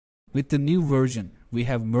With the new version, we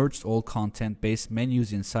have merged all content-based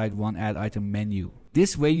menus inside one Add Item menu.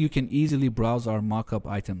 This way you can easily browse our mockup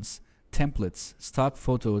items, templates, stock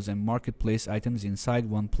photos and marketplace items inside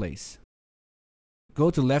one place. Go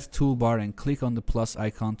to left toolbar and click on the plus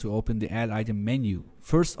icon to open the Add Item menu.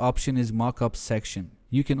 First option is Mockup section.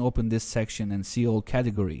 You can open this section and see all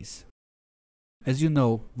categories. As you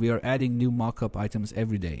know, we are adding new mockup items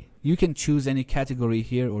every day. You can choose any category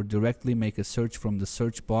here or directly make a search from the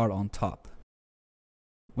search bar on top.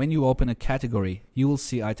 When you open a category, you will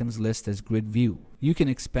see items list as grid view. You can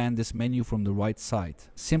expand this menu from the right side.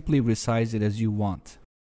 Simply resize it as you want.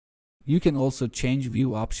 You can also change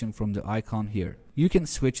view option from the icon here. You can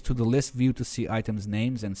switch to the list view to see items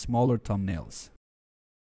names and smaller thumbnails.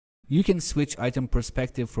 You can switch item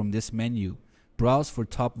perspective from this menu. Browse for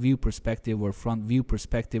top view perspective or front view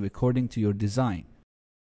perspective according to your design.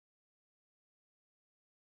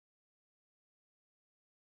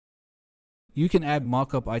 You can add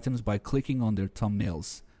mockup items by clicking on their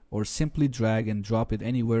thumbnails, or simply drag and drop it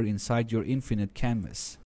anywhere inside your infinite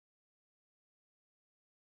canvas.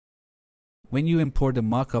 When you import a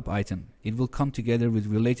mockup item, it will come together with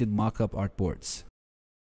related mockup artboards.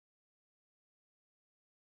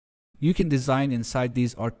 You can design inside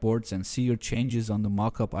these artboards and see your changes on the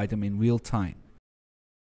mockup item in real time.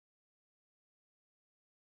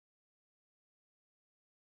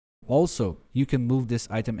 Also, you can move this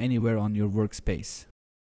item anywhere on your workspace.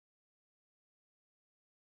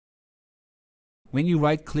 When you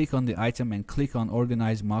right-click on the item and click on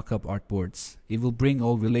Organize Mockup Artboards, it will bring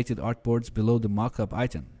all related artboards below the mockup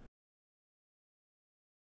item.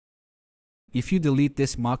 If you delete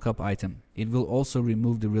this mockup item, it will also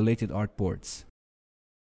remove the related artboards.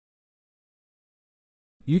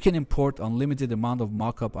 You can import unlimited amount of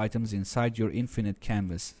mockup items inside your infinite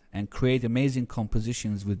canvas and create amazing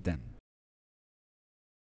compositions with them.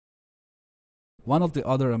 One of the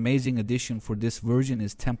other amazing additions for this version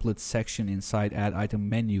is Templates section inside Add Item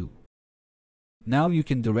menu. Now you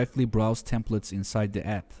can directly browse templates inside the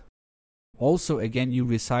app. Also again you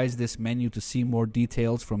resize this menu to see more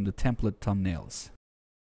details from the template thumbnails.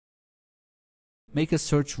 Make a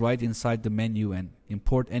search right inside the menu and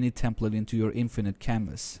import any template into your infinite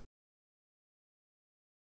canvas.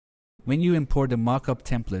 When you import a mockup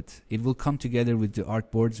template, it will come together with the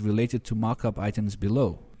artboards related to mockup items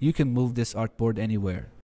below. You can move this artboard anywhere.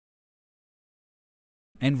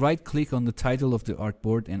 And right-click on the title of the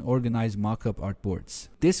artboard and organize mockup artboards.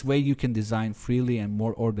 This way you can design freely and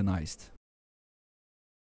more organized.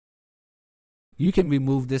 You can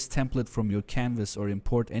remove this template from your canvas or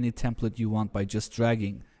import any template you want by just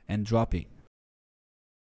dragging and dropping.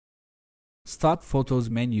 Stock Photos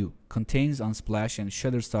menu contains Unsplash and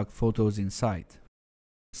Shutterstock photos inside.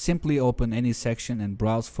 Simply open any section and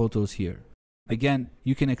browse photos here. Again,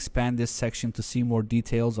 you can expand this section to see more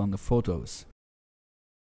details on the photos.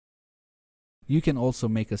 You can also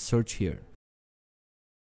make a search here.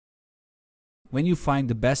 When you find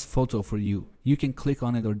the best photo for you, you can click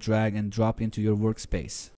on it or drag and drop into your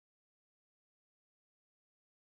workspace.